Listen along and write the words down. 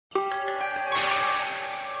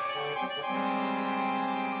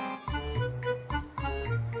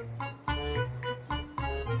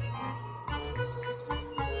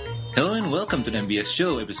Hello and welcome to the MBS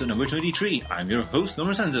show, episode number 23. I'm your host,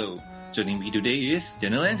 Norman Sanzo. Joining me today is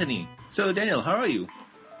Daniel Anthony. So, Daniel, how are you?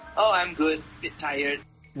 Oh, I'm good. Bit tired.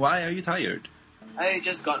 Why are you tired? I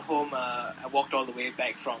just got home. I walked all the way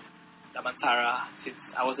back from Damansara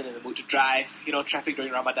since I wasn't in the mood to drive. You know, traffic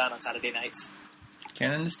during Ramadan on Saturday nights.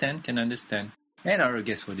 Can understand. And our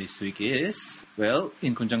guest for this week is, well,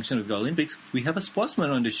 in conjunction with the Olympics, we have a sportsman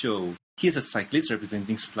on the show. He is a cyclist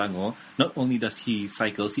representing Selangor. Not only does he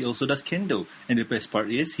cycles, he also does kendo. And the best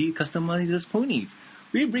part is, he customizes ponies.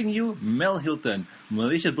 We bring you Mel Hilton,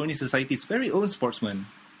 Malaysia Brony Society's very own sportsman.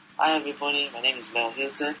 Hi everybody, my name is Mel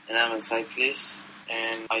Hilton and I'm a cyclist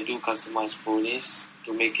and I do customize ponies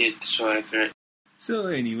to make it so accurate. So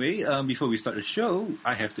anyway, before we start the show,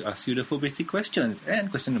 I have to ask you the 4 basic questions.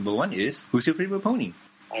 And question number 1 is, who's your favorite pony?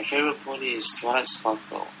 My favorite pony is Twilight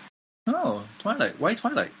Sparkle. Oh, Twilight. Why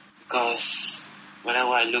Twilight? Because whenever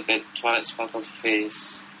I look at Twilight Sparkle's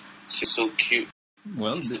face, she's so cute.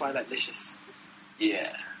 Well, She's Twilight-licious. Yeah.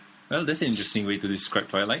 Well, that's an interesting way to describe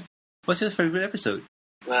Twilight. What's your favorite episode?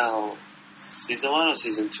 Well, season 1 or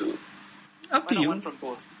season 2? Up to you. One from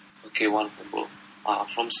both. Okay, one from both.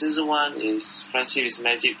 From season 1 is Friendship is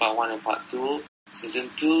Magic Part 1 and Part 2. Season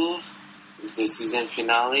 2 is the season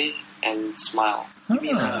finale and Smile. You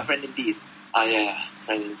mean A Friend Indeed? Yeah,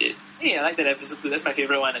 Friend Indeed. Hey, I like that episode too. That's my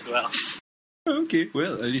favorite one as well. Okay,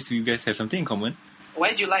 well, at least you guys have something in common. Why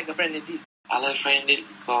did you like A Friend Indeed? I like Friend Indeed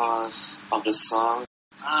because of the song.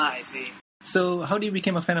 I see. So, how did you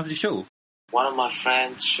become a fan of the show? One of my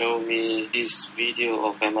friends showed me this video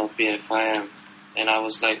of MLP FIM and I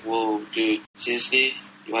was like, whoa, dude, seriously?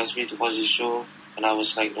 You asked me to watch this show? And I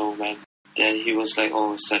was like, no, man. Then he was like,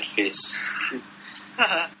 oh, sad face.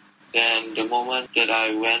 Then the moment that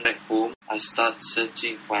I went back home, I started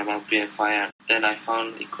searching for MLP FIM. Then I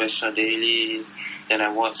found Equestria Daily. Then I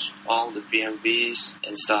watched all the PMBs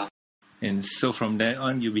and stuff. And so from then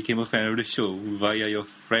on, you became a fan of the show via your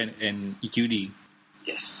friend and EQD.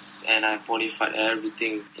 Yes, and I modified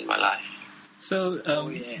everything in my life. So,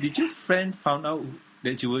 did your friend found out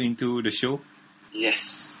that you were into the show?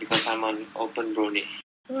 Yes, because I'm an open brony.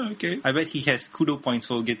 Oh, okay. I bet he has kudo points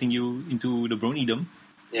for getting you into the bronydom.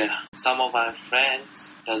 Yeah, some of my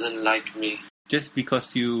friends doesn't like me. Just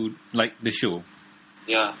because you like the show?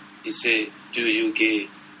 Yeah, he say, dude, you gay.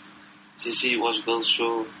 CC watch girls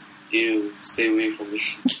show, you stay away from me.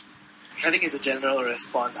 I think it's a general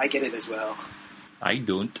response. I get it as well. I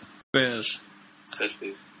don't. Well, Sad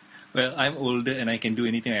face. well, I'm older and I can do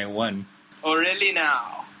anything I want. Oh, really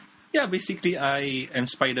now? Yeah, basically I am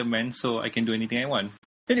Spider-Man, so I can do anything I want.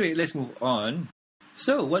 Anyway, let's move on.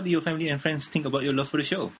 So, what do your family and friends think about your love for the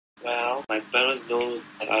show? Well, my parents know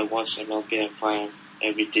that I watch MLP FIM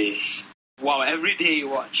every day. Wow, every day you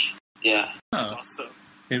watch. Yeah, That's awesome.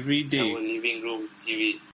 Every our day. living room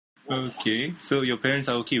TV. Okay, so your parents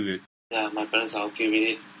are okay with it. Yeah, my parents are okay with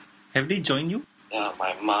it. Have they joined you? Yeah,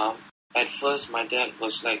 my mom. At first, my dad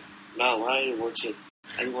was like, no, why are you watching?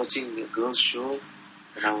 Are you watching the girls show?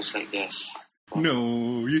 And I was like, yes.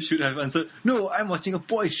 No, you should have answered, no, I'm watching a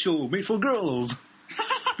boys show made for girls.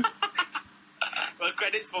 Well,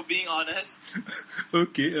 credits for being honest.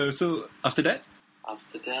 Okay, so after that?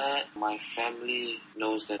 After that, my family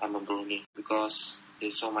knows that I'm a brony because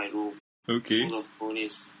they saw my room Okay. full of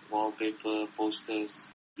ponies, wallpaper,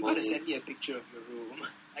 posters. You gotta ponies. send me a picture of your room.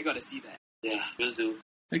 I gotta see that. Yeah, will do.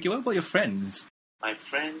 Okay, what about your friends? My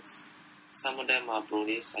friends, some of them are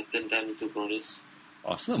bronies. I turn them into bronies.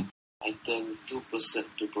 Awesome. I turn 2%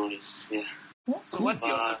 to bronies. Yeah. So what's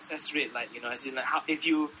your But- success rate like? You know, as in like how if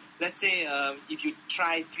you let's say if you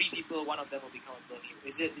try 3 people, one of them will become a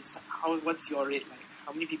brony. What's your rate like?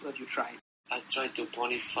 How many people have you tried? I tried to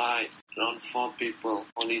bonify around 4 people,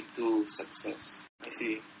 only 2 success. I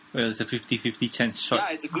see. Well, it's a 50-50 chance shot.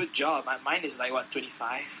 Yeah, it's a good job. Mine is like what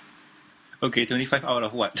 25, Okay, 25 out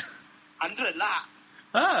of what? 100 lah.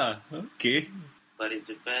 Ah, okay. But in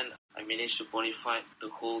Japan, I managed to bonify the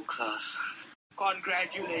whole class.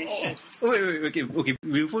 Congratulations. Oh, wait, okay.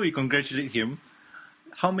 Before we congratulate him,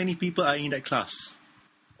 how many people are in that class?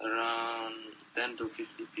 Around 10 to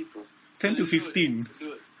 50 people. 10 to Salute, 15.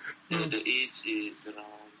 salute. The age is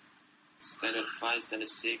around standard 5, standard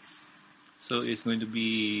 6. So it's going to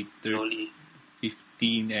be Only,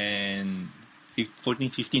 15 and 14,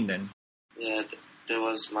 15 then. yeah, that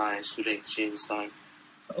was my student exchange time.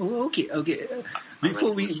 Oh, okay.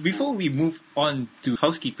 Before we move on to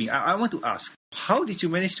housekeeping, I want to ask, how did you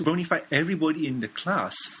manage to bonify everybody in the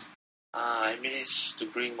class? I managed to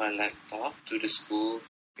bring my laptop to the school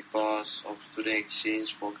because of student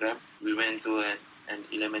exchange program. We went to an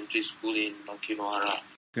elementary school in Makinohara,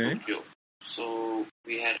 Okay. Tokyo. So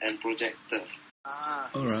we had a projector Ah,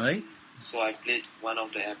 All right. So I played one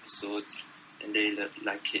of the episodes, and they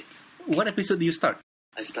like it. What episode do you start?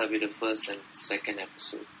 I start with the first and second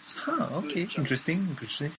episode. Huh, okay. Good choice.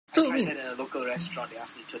 Interesting. I So, tried that in a local restaurant. They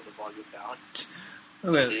asked me to turn the volume down.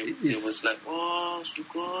 well, They it's, was like, oh,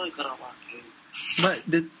 suka ikan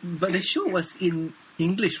makan. but the show was in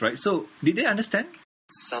English, right? So, did they understand?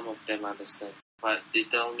 Some of them understand, but they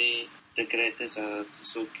tell me the characters are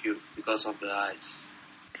so cute because of the eyes.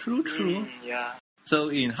 True. Yeah. So,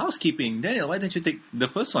 in housekeeping, Daniel, why don't you take the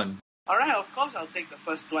first one? Alright, of course I'll take the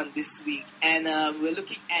first one this week. And we're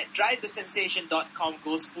looking at drivethesensation.com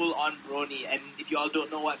goes full on brony. And if you all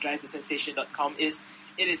don't know what drivethesensation.com is,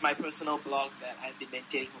 it is my personal blog that I've been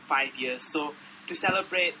maintaining for 5 years. So to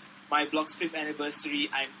celebrate my blog's 5th anniversary,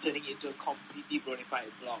 I'm turning it into a completely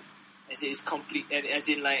bronified blog. As it is complete, and as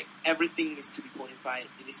in like everything is to be bronified.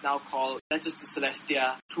 It is now called Letters to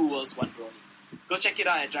Celestia, 2 Worlds, 1 Brony. Go check it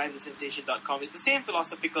out at drivethesensation.com. It's the same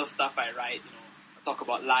philosophical stuff I write, you know. I talk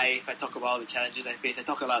about life, I talk about the challenges I face, I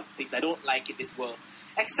talk about things I don't like in this world.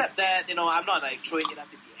 Except that, you know, I'm not like throwing it up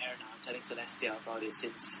in the air now. I'm telling Celestia about it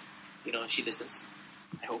since, you know, she listens.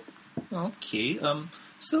 I hope. Okay.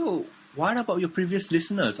 So, what about your previous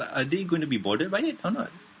listeners? Are they going to be bothered by it or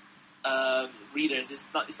not? Readers, it's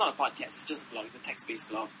not a podcast, it's just a blog, it's a text-based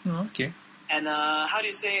blog. Oh, okay. And how do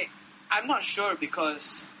you say, I'm not sure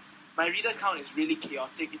because my reader count is really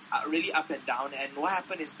chaotic, it's really up and down, and what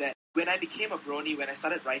happened is that when I became a brony, when I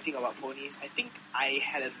started writing about ponies, I think I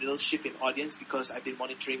had a little shift in audience because I've been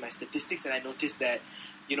monitoring my statistics and I noticed that,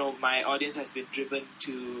 you know, my audience has been driven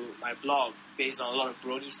to my blog based on a lot of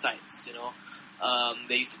brony sites, you know.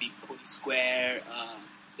 There used to be Pony Square,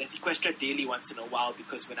 there's Equestria Daily once in a while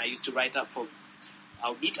because when I used to write up for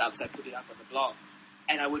our meetups, I put it up on the blog.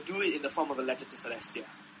 And I would do it in the form of a letter to Celestia.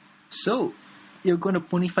 So, you're going to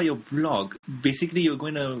ponify your blog. Basically, you're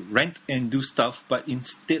going to rant and do stuff, but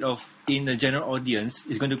instead of in the general audience,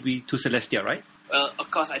 it's going to be to Celestia, right? Well, of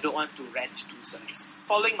course, I don't want to rant to Celestia.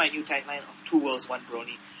 Following my new tagline of 2 Worlds, 1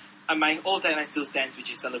 Brony, and my old tagline still stands,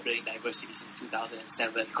 which is celebrating diversity since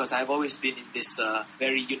 2007, because I've always been in this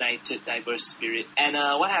very united, diverse spirit. And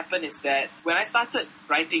what happened is that when I started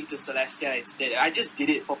writing to Celestia instead, I just did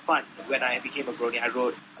it for fun. When I became a brony, I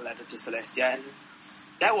wrote a letter to Celestia, and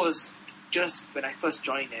that was just when I first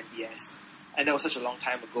joined MBS, and that was such a long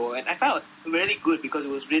time ago, and I felt really good because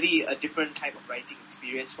it was really a different type of writing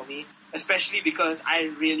experience for me, especially because I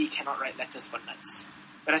really cannot write letters for nuts.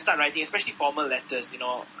 When I start writing, especially formal letters, you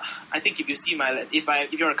know, I think if you see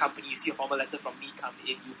if you're a company, you see a formal letter from me come in,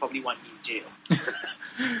 you probably want me in jail.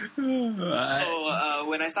 So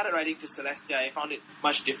when I started writing to Celestia, I found it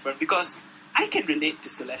much different because I can relate to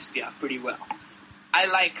Celestia pretty well. I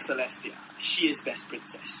like Celestia. She is best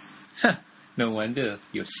princess. No wonder,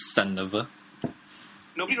 you son of a...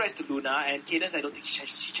 Nobody writes to Luna, and Cadence, I don't think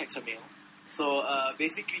she checks her mail. So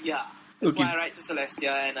basically, yeah. That's Okay. why I write to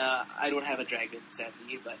Celestia, and I don't have a dragon,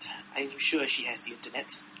 sadly, but I'm sure she has the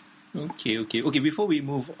internet. Okay, before we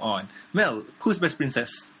move on. Mel, who's best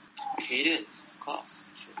princess? Cadence, of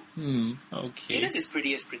course. Okay. Cadence is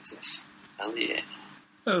prettiest princess. Hell yeah.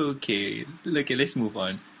 Okay, let's move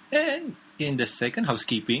on. And in the second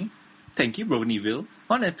housekeeping, thank you, Bronyville.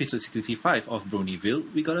 On episode 65 of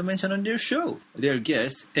Bronyville, we got a mention on their show. Their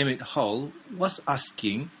guest, Emmett Hall, was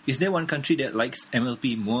asking, is there one country that likes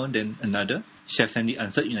MLP more than another? Chef Sandy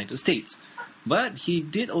answered United States. But he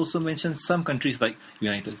did also mention some countries like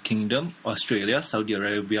United Kingdom, Australia, Saudi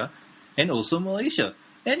Arabia, and also Malaysia.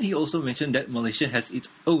 And he also mentioned that Malaysia has its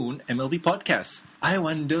own MLP podcast. I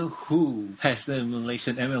wonder who has a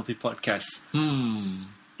Malaysian MLP podcast.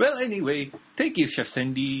 Well, anyway, thank you, Chef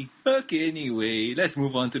Sandy. Okay, anyway, let's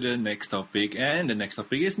move on to the next topic. And the next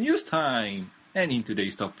topic is news time. And in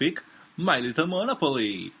today's topic, My Little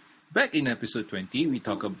Monopoly. Back in episode 20, we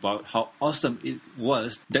talked about how awesome it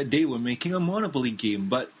was that they were making a Monopoly game,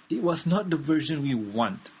 but it was not the version we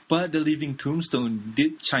want. But the Living Tombstone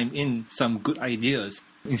did chime in some good ideas.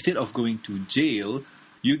 Instead of going to jail,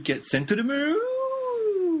 you get sent to the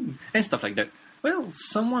moon! And stuff like that. Well,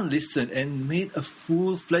 someone listened and made a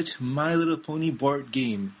full-fledged My Little Pony board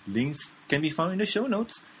game. Links can be found in the show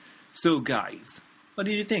notes. So guys, what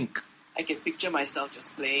did you think? I can picture myself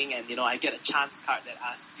just playing and, you know, I get a chance card that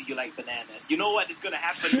asks, do you like bananas? You know what is going to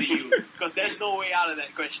happen to you because there's no way out of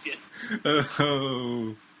that question.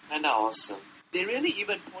 Oh. Kinda awesome. They really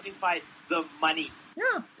even ponified the money.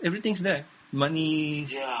 Yeah, everything's there. Money,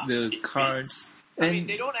 Yeah, the it cards. I mean,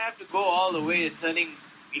 they don't have to go all the way to turning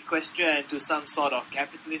Equestria into some sort of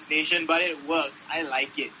capitalist nation, but it works. I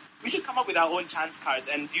like it. We should come up with our own chance cards,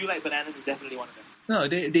 and Do You Like Bananas is definitely one of them. No,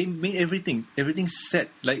 they made everything. Everything's set.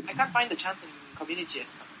 Like, I can't find the chance in community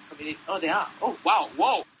Oh, they are. Oh, wow.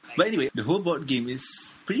 Whoa. But anyway, the whole board game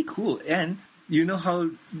is pretty cool. And you know how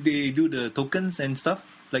they do the tokens and stuff?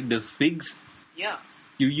 Like the figs? Yeah.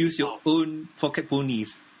 You use your own pocket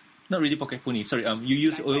ponies. Not really pocket ponies, sorry. You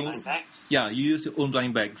use your own... Bags? Yeah, you use your own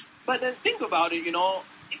blind bags. But then think about it,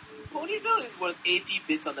 Ponyville is worth 80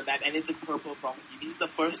 bits on the map, and it's a purple property. This is the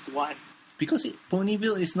first one. Because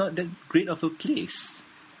Ponyville is not that great of a place.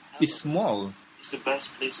 It's small. It's the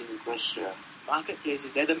best place in Equestria. Marketplace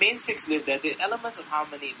is there. The main 6 live there. The elements of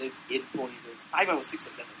harmony live in Ponyville. 5 out of 6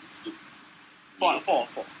 of them at least.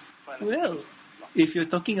 4. Well, if you're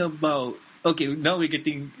talking about... Okay, now we're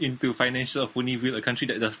getting into financial of Ponyville, a country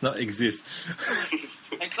that does not exist.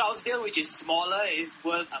 And Cloudsdale, which is smaller, is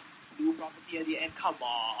worth a blue property at the end. Come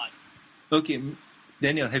on. Okay,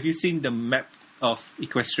 Daniel, have you seen the map of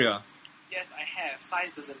Equestria? Yes, I have.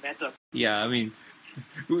 Size doesn't matter. Yeah, I mean,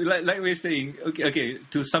 like we're saying, okay,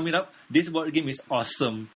 to sum it up, this board game is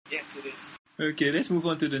awesome. Yes, it is. Okay, let's move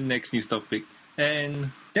on to the next news topic.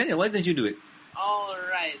 And Daniel, why don't you do it?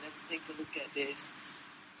 Alright, let's take a look at this.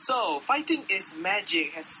 So, Fighting is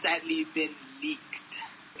Magic has sadly been leaked.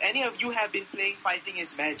 If any of you have been playing Fighting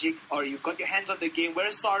is Magic, or you got your hands on the game, we're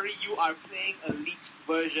sorry you are playing a leaked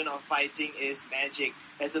version of Fighting is Magic.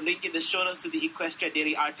 There's a link in the show notes to the Equestria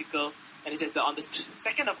Daily article, and it says that on the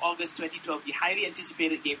 2nd of August 2012, the highly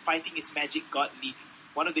anticipated game Fighting is Magic got leaked.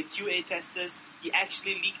 One of the QA testers, he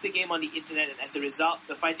actually leaked the game on the internet, and as a result,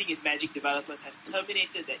 the Fighting is Magic developers have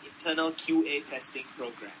terminated their internal QA testing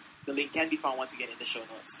program. The link can be found once again in the show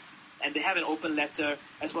notes. And they have an open letter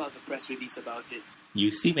as well as a press release about it.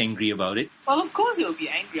 You seem angry about it. Well, of course they'll be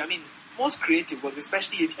angry. I mean, most creative work,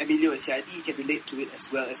 especially if Emilio is here, I think he can relate to it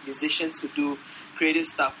as well as musicians who do creative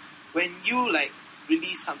stuff. When you,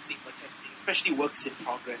 release something for testing, especially works in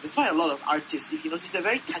progress, that's why a lot of artists, if you notice, they're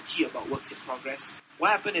very touchy about works in progress.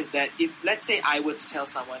 What happened is that if, let's say I were to tell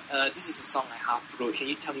someone, this is a song I half wrote, can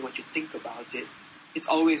you tell me what you think about it? It's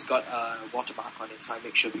always got a watermark on it, so I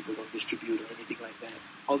make sure people don't distribute or anything like that.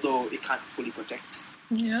 Although it can't fully protect.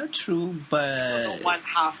 Yeah, true, but... I don't want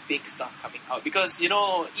half-baked stuff coming out. Because,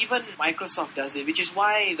 even Microsoft does it, which is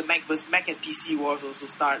why the Mac and PC wars also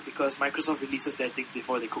start, because Microsoft releases their things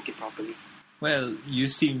before they cook it properly. Well, you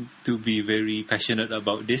seem to be very passionate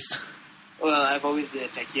about this. Well, I've always been a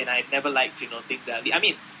techie, and I've never liked, things that... I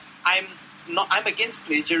mean, I'm against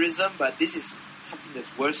plagiarism, but this is something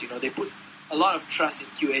that's worse, They put a lot of trust in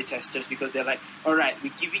QA testers because they're like, alright,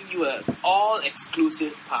 we're giving you an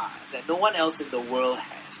all-exclusive pass that no one else in the world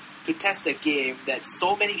has to test a game that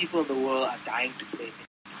so many people in the world are dying to play.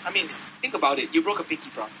 I mean, think about it. You broke a pinky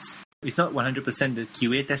promise. It's not 100% the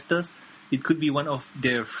QA testers. It could be one of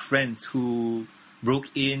their friends who broke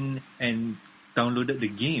in and downloaded the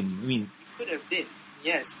game. I mean... It could have been,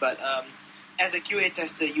 yes, but... as a QA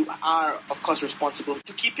tester, you are, of course, responsible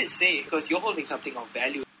to keep it safe because you're holding something of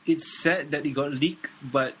value. It's sad that it got leaked,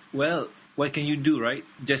 but, well, what can you do, right?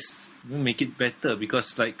 Just make it better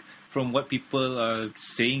because, from what people are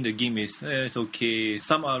saying, the game is, it's okay.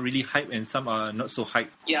 Some are really hyped and some are not so hyped.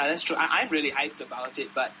 Yeah, that's true. I'm really hyped about it,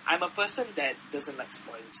 but I'm a person that doesn't like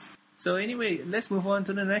spoilers. So anyway, let's move on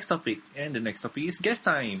to the next topic. And the next topic is guest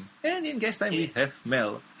time. And in guest time, we have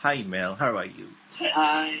Mel. Hi, Mel. How are you?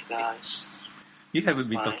 Hi, guys. You haven't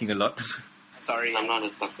been talking a lot. Sorry. I'm not a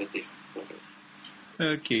talkative.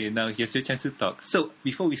 Okay, now here's your chance to talk. So,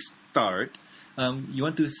 before we start, you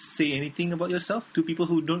want to say anything about yourself to people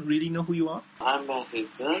who don't really know who you are? I'm Mel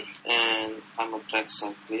Hilton, and I'm a track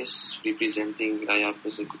cyclist representing Raya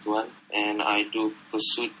Persekutuan, and I do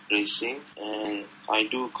pursuit racing, and I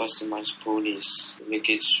do customize ponies to make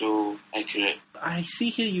it so accurate. I see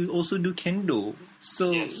here you also do kendo.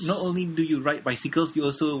 So, Yes. Not only do you ride bicycles, you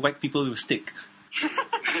also whack people with a stick.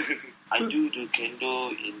 I do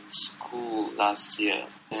kendo in school last year,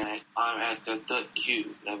 and I'm at the 3rd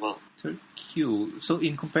Q level. Third Q. So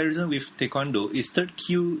in comparison with Taekwondo, is third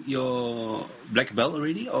Q your black belt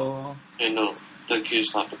already, or? No, 3rd Q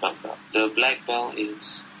is not the black belt. The black belt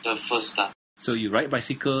is the first start. So you ride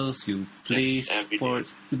bicycles, you play Yes, every day.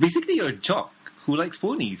 sports. Basically, you're a jock who likes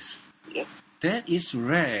ponies. Yep. That is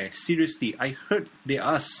rare. Seriously, I heard there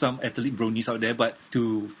are some athlete bronies out there, but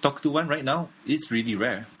to talk to one right now, it's really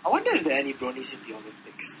rare. I wonder if there are any bronies in the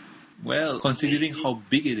Olympics. Well, considering Maybe. how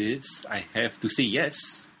big it is, I have to say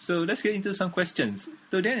yes. So let's get into some questions.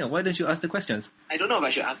 So Daniel, why don't you ask the questions? I don't know if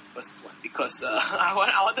I should ask the first one because I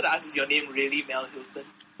wanted to ask, is your name really Mel Hilton?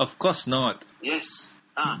 Of course not. Yes.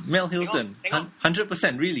 Mel Hilton. hang on.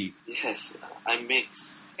 100%, really. Yes. I'm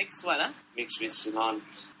mixed. Next one, huh? Mixed with Ceylon.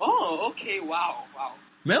 Oh, okay, wow.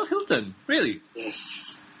 Mel Hilton, really?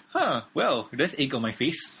 Yes. Huh, well, there's egg on my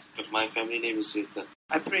face. But my family name is Hilton.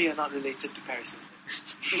 I pray you're not related to Paris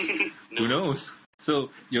Hilton. Who knows? So,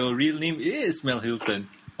 your real name is Mel Hilton.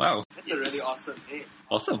 Wow, That's a really awesome name.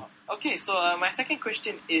 awesome. Okay, so my second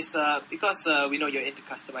question is, because we know you're into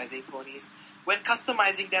customizing ponies, when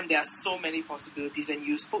customizing them, there are so many possibilities, and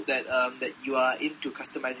you spoke that that you are into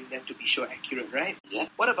customizing them to be sure accurate, right? Yeah.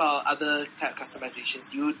 What about other type of customizations?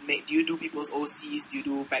 Do you do people's OCs? Do you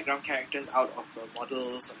do background characters out of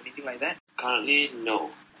models or anything like that? Currently,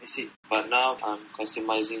 no. I see. But now I'm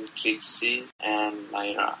customizing Trixie and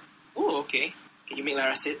Lyra. Oh, okay. Can you make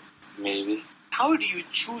Lara sit? Maybe. How do you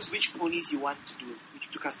choose which ponies you want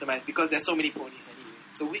to customize? Because there's so many ponies anyway.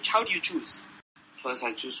 So how do you choose? First,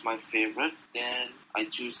 I choose my favorite. Then I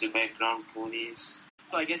choose the background ponies.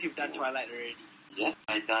 So I guess you've done Twilight already. Yeah.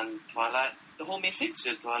 I done Twilight. The whole main six?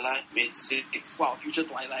 Future Twilight. Mid 6. Wow, future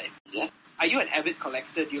Twilight. Yeah. Are you an avid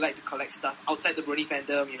collector? Do you like to collect stuff outside the Brony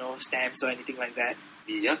fandom, stamps or anything like that?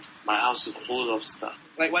 Yep. My house is full of stuff.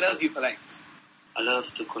 Like, what else do you collect? I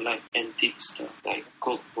love to collect antique stuff like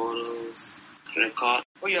Coke bottles, record.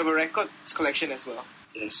 Oh, you have a records collection as well.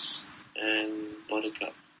 Yes. And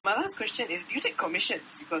Buttercup. My last question is, do you take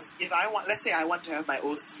commissions? Because if let's say I want to have my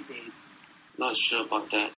OC made, Not sure about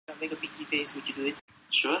that. I'll make a picky face, would you do it?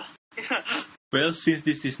 Sure? Well, since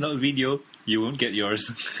this is not video, you won't get yours.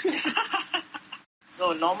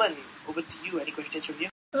 So, Norman, over to you. Any questions from you?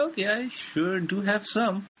 Okay, I sure do have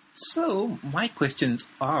some. So, my questions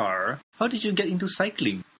are, how did you get into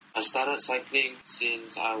cycling? I started cycling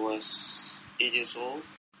since I was 8 years old.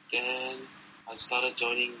 Then I started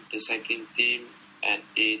joining the cycling team at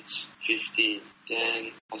age 15.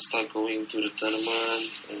 Then I started going to the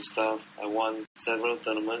tournament and stuff. I won several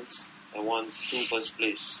tournaments. I won 2 first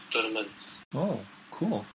place tournaments. Oh,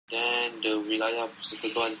 cool. Then the Wilayah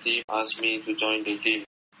Persekutuan team asked me to join the team.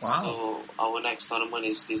 Wow. So our next tournament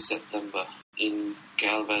is this September in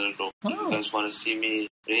KL Velodrome. If Oh. you guys want to see me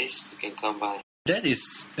race, you can come by. That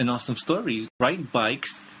is an awesome story. Ride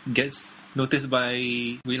bikes, gets noticed by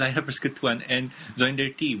Wilayah Persekutuan and join their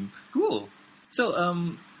team. Cool. So,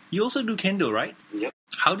 you also do kendo, right? Yep.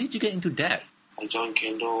 How did you get into that? I joined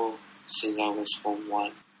Kendo since I was Form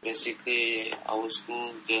 1. Basically, our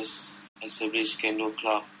school just established Kendo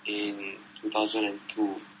Club in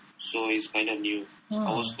 2002. So it's kind of new. Oh.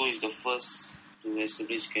 Our school is the first to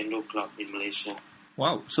establish Kendo Club in Malaysia.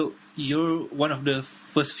 Wow, so you're one of the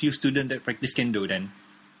first few students that practice kendo then?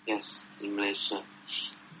 Yes, in Malaysia.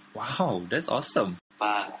 Wow, that's awesome.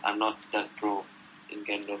 But I'm not that pro in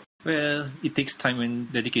Kendo. Well, it takes time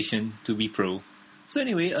and dedication to be pro. So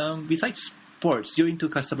anyway, besides sports, you're into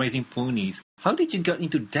customizing ponies. How did you get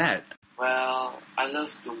into that? Well, I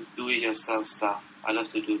love to do it yourself stuff. I love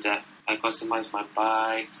to do that. I customize my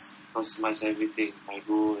bikes, customize everything, my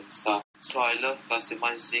rule and stuff. So I love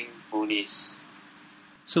customizing ponies.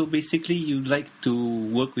 So basically, you like to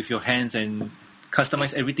work with your hands and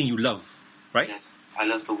customize everything you love, right? Yes, I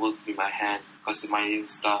love to work with my hand, customizing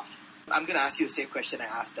stuff. I'm going to ask you the same question I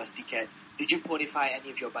asked Dusty Cat. Did you ponify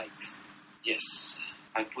any of your bikes? Yes,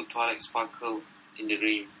 I put Twilight Sparkle in the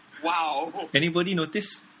rim. Wow. Anybody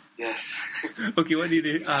notice? Yes, Okay, what did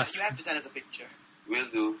they ask? You have to send us a picture. will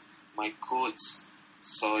do. My coach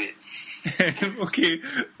saw it. Okay,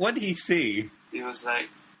 what did he say? He was like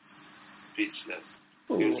speechless.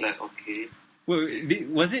 Oh. He was like, okay, Well,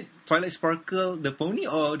 was it Twilight Sparkle, the pony,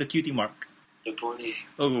 or the cutie mark? the pony.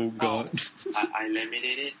 Oh, God. I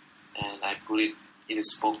laminated it and I put it in the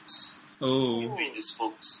spokes. Oh. Between the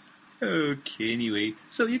spokes. Okay, anyway.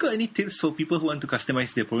 So you got any tips for people who want to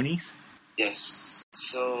customize their ponies? Yes.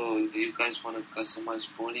 So, do you guys want to customize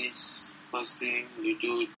ponies? First thing you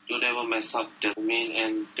do, don't ever mess up the main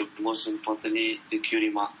and the most importantly, the cutie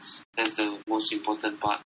marks. That's the most important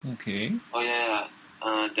part. Okay. Oh yeah,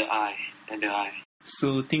 the eye and the eye.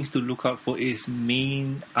 So things to look out for is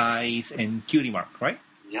main, eyes, and cutie mark, right?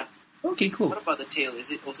 Yep. Okay, cool. What about the tail?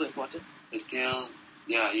 Is it also important? The tail,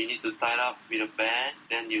 yeah, you need to tie it up with a band,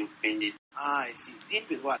 then you paint it. Ah, I see. Paint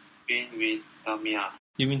with what? Paint with Tamiya.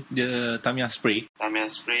 You mean the Tamiya spray? Tamiya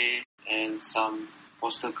spray and some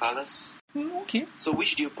poster colors. Okay. So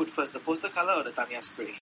which do you put first, the poster color or the Tamiya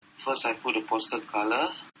spray? First I put the poster color,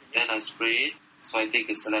 then I spray it. So I take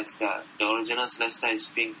the Celesta. The original Celesta is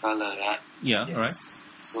pink color, right? Yeah, Yes.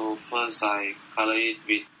 right. So first I color it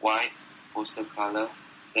with white poster color,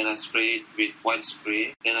 then I spray it with white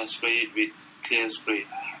spray, then I spray it with clear spray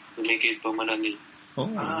to make it permanently.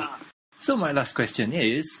 Oh. Ah, So my last question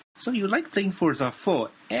is, so you like playing Forza 4,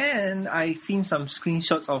 and I seen some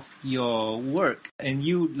screenshots of your work, and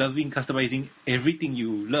you loving customizing everything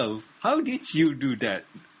you love. How did you do that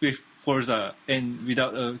with Forza and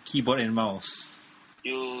without a keyboard and mouse?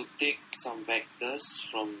 You take some vectors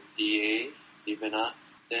from DA, Divana,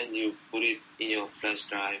 then you put it in your flash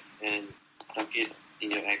drive and tuck it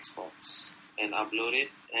in your Xbox and upload it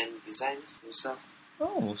and design yourself.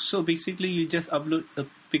 Oh, so basically you just upload a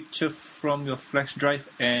picture from your flash drive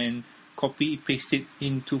and copy paste it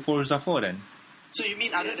into Forza 4 then? So you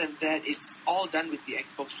mean other than that, it's all done with the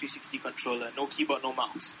Xbox 360 controller, no keyboard, no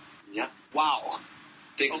mouse? Yep. Wow.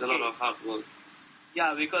 Takes a lot of hard work.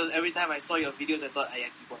 Yeah, because every time I saw your videos, I thought, yeah,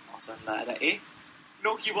 keyboard, mouse. I'm like,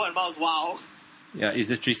 no keyboard and mouse, wow. Yeah, it's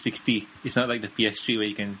a 360. It's not like the PS3 where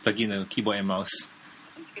you can plug in a keyboard and mouse.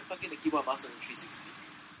 You can plug in the keyboard and mouse on the 360.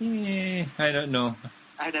 Yeah, I don't know.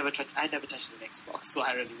 I never touched an Xbox, so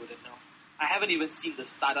I really wouldn't know. I haven't even seen the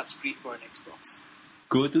startup screen for an Xbox.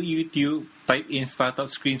 Go to YouTube, type in startup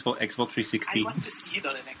screen for Xbox 360. I want to see it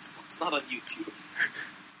on an Xbox, not on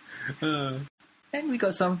YouTube. And we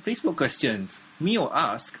got some Facebook questions. Mio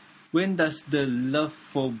asked, when does the love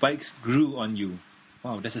for bikes grew on you?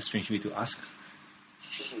 Wow, that's a strange way to ask.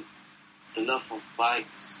 The love of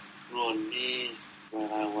bikes grew on me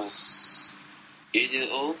when I was 8 years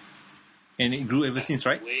old. And it grew ever since,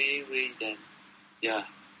 right? Way then. Yeah,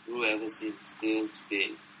 grew ever since till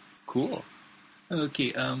today. Cool.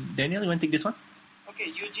 Okay, Daniel, you want to take this one? Okay,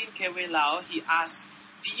 Eugene Kewe Lau, he asked,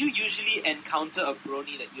 do you usually encounter a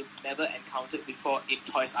brony that you've never encountered before in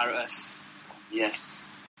Toys R Us?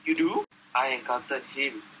 Yes. You do? I encountered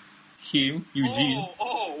him. Him, Eugene.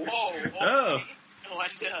 Whoa. Okay. Oh. No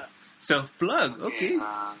wonder. Self-plug, okay.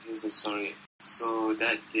 Here's the story. So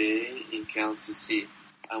that day in KLCC,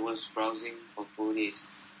 I was browsing for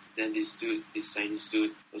ponies. Then this Chinese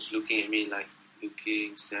dude, was looking at me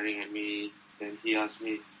staring at me. Then he asked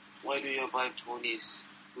me, why do you buy ponies?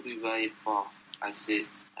 Who do you buy it for? I said,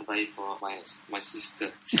 I buy it for my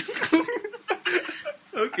sister.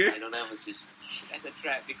 Okay. I don't have a sister. That's a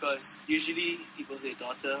trap, because usually people say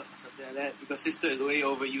daughter or something like that, because sister is way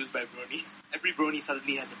overused by bronies. Every brony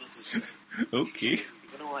suddenly has a little sister. Okay.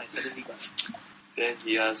 I don't know why I suddenly got it. Then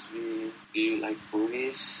he asked me, do you like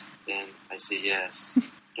ponies? Then I said yes.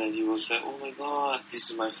 Then he was like, oh my god, this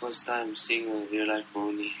is my first time seeing a real life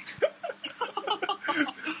pony.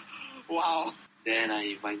 Wow. Then I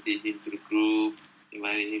invited him to the group,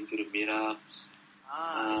 invited him to the meetups.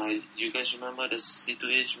 You guys remember the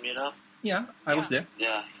C2H meetup? Yeah, I was there.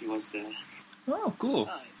 Yeah, he was there. Oh, cool.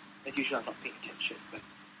 As usual, I'm not paying attention, but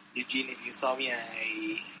Eugene, if you saw me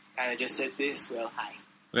and I just said this, well, hi.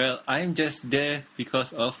 Well, I'm just there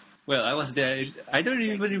because of... Well, I was there. I don't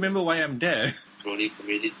even remember why I'm there. Brony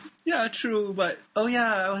community. Yeah, true, but... Oh,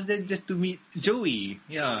 yeah, I was there just to meet Joey.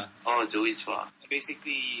 Yeah. Oh, Joey Chua.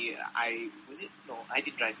 Basically, I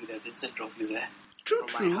didn't drive you there. Vincent drove you there. True.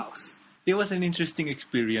 From my house. It was an interesting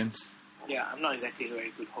experience. Yeah, I'm not exactly a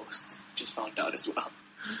very good host. Just found out as well.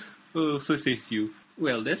 Oh, so says you.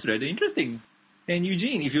 Well, that's rather interesting. And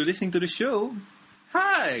Eugene, if you're listening to the show,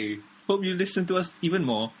 hi! Hope you listen to us even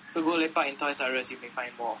more. So go lepak in Toys R Us, you may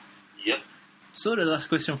find more. Yep. So the last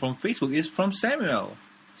question from Facebook is from Samuel.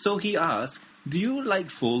 So he asks, do you like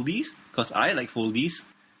foldies? Because I like foldies.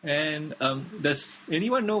 And does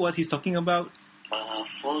anyone know what he's talking about?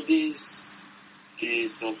 Foldies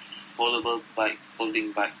is a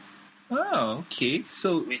folding bike. Oh, okay.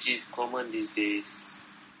 So, which is common these days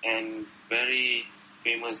and very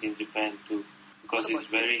famous in Japan too, because it's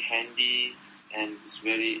very handy and it's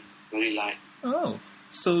very, very light. Oh,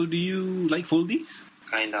 so do you like foldies?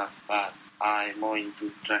 Kind of, but I'm more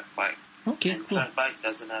into track bike. Okay, and cool. Track bike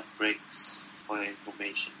doesn't have brakes, for your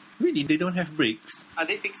information. Really? They don't have brakes? Are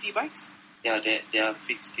they fixie bikes? Yeah, they are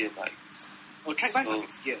fixed gear bikes. Oh, track bikes are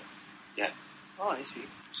fixed gear? Yeah. Oh, I see.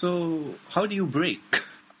 So, how do you brake?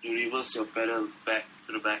 You reverse your pedal back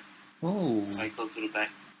to the back. Oh. Cycle to the back.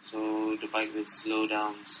 So the bike will slow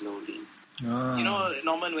down slowly. Ah. You know,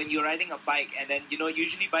 Norman, when you're riding a bike and then,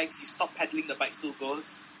 usually bikes, you stop pedaling, the bike still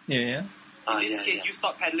goes. Yeah. In this case, you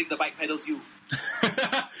stop pedaling, the bike pedals you.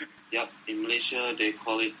 Yep, in Malaysia they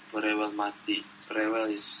call it perewal mati. Perewal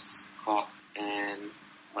is cock and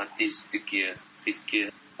mati is the gear, fixed gear.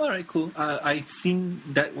 Alright, cool. I've seen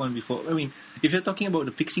that one before. I mean, if you're talking about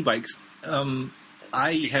the pixie bikes,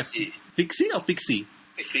 I have... Fixie or pixie?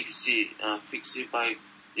 Fixie bike,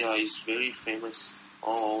 yeah, it's very famous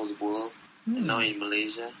all over the world. And now in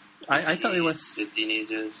Malaysia, I thought it was... The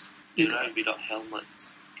teenagers, they ride without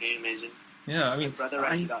helmets. Can you imagine? Yeah, I mean... My brother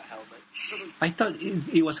rides without helmet. I thought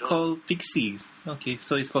it was called pixies. Okay,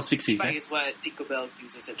 so it's called pixies. Bike is what Tinkerbell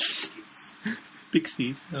uses at games.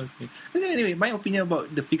 Pixies, okay. Anyway, my opinion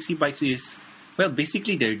about the pixie bikes is, well,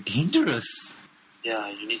 basically they're dangerous. Yeah,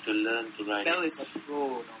 you need to learn to ride Bell it. is a pro,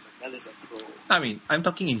 Norman. Mel is a pro. I mean, I'm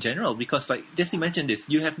talking in general because, like, just imagine this.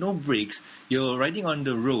 You have no brakes, you're riding on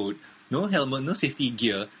the road, no helmet, no safety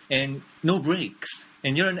gear, and no brakes.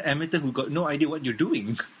 And you're an amateur who got no idea what you're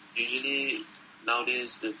doing. Usually,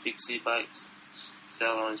 nowadays, the fixie bikes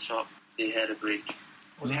sell on shop, they had a brake.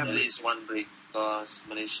 Oh, they have At least one brake, because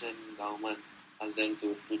Malaysian government has them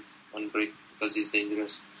to put one brake because it's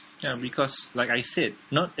dangerous. Yeah, because, like I said,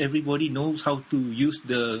 not everybody knows how to use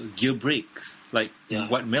the gear brakes, like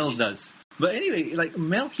what Mel does. But anyway, like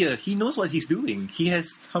Mel here, he knows what he's doing. He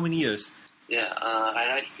has how many years? Yeah, I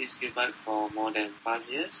ride fixie bike for more than 5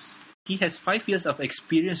 years. He has 5 years of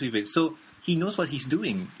experience with it, so he knows what he's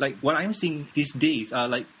doing. Like, what I'm seeing these days are,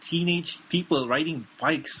 like, teenage people riding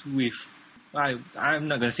bikes with... I'm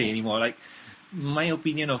not going to say anymore. Like, my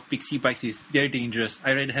opinion of pixie bikes is they're dangerous.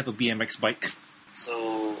 I'd rather have a BMX bike.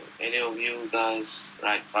 So, any of you guys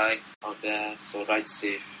ride bikes out there, so ride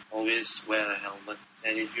safe. Always wear a helmet.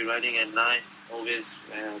 And if you're riding at night, always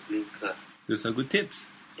wear a blinker. Those are good tips.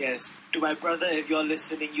 Yes. To my brother, if you're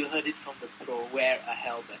listening, you heard it from the pro. Wear a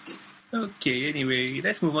helmet. Okay, anyway,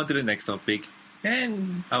 let's move on to the next topic.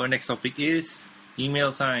 And our next topic is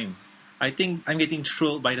email time. I think I'm getting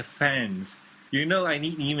trolled by the fans. You know I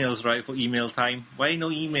need emails, right, for email time? Why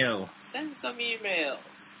no email? Send some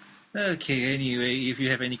emails. Okay, anyway, if you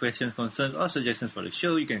have any questions, concerns, or suggestions for the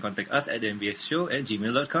show, you can contact us at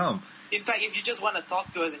mbsshow@gmail.com. In fact, if you just want to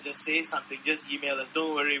talk to us and just say something, just email us.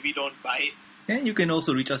 Don't worry, we don't bite. And you can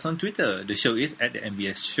also reach us on Twitter. The show is at the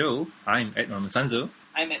MBS Show. I'm at Norman Sanzo.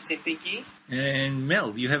 I'm at St. Pinky. And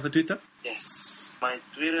Mel, do you have a Twitter? Yes. My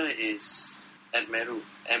Twitter is @Meru.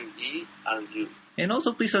 MERU. And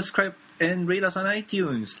also please subscribe and rate us on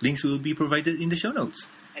iTunes. Links will be provided in the show notes.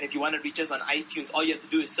 And if you want to reach us on iTunes, all you have to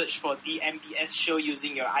do is search for The MBS Show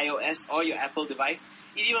using your iOS or your Apple device.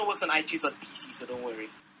 It even works on iTunes on PC, so don't worry.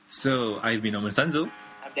 So, I've been Norman Sanzo.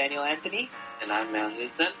 I'm Daniel Anthony. And I'm Mel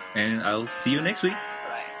Hilton. And I'll see you next week.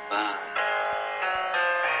 Alright. Bye.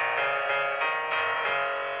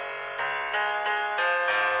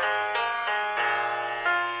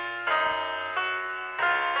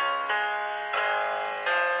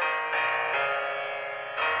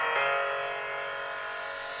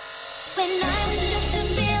 When I was just a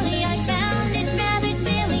filly, I found it rather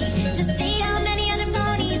silly to see how many other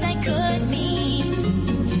ponies I could meet.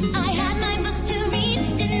 I had my books to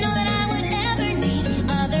read, didn't know that I would ever need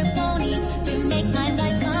other ponies to make my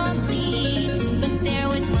life complete. But there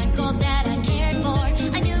was one colt that I cared for,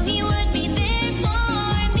 I knew he would be there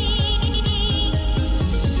for me.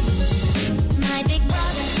 My big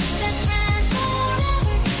brother, best friend forever,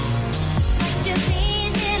 like two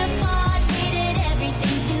peas in a pod, we did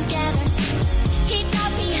everything together.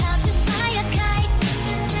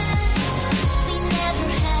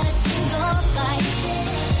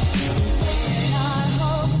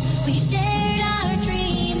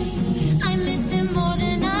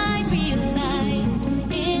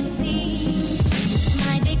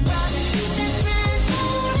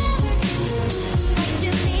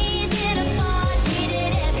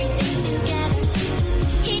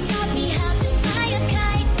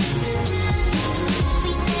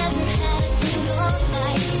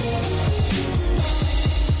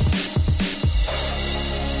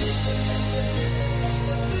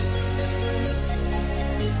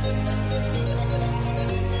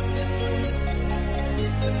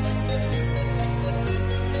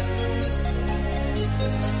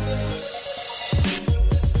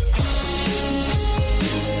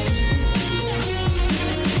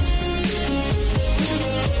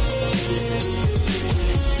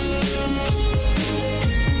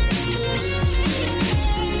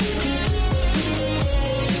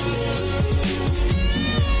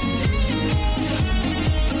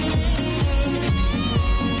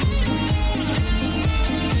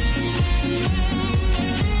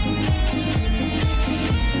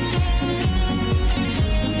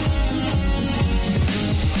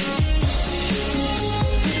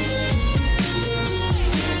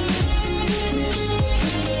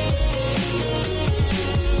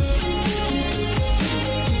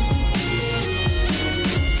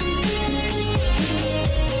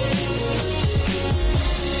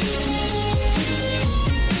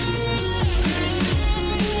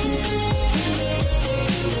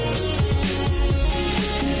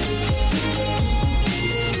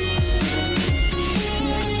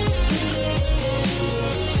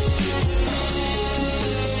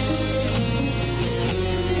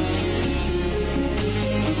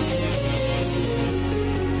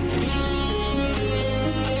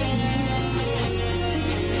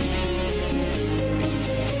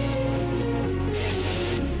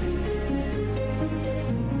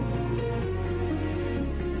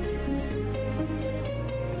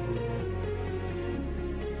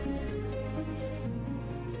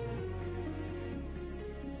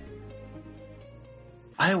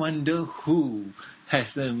 I wonder who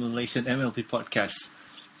has a Malaysian MLP podcast.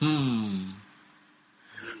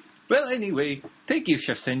 Well, anyway, thank you,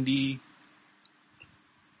 Chef Sandy.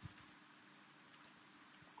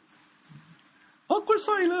 Awkward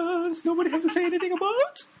silence. Nobody has to say anything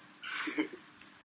about.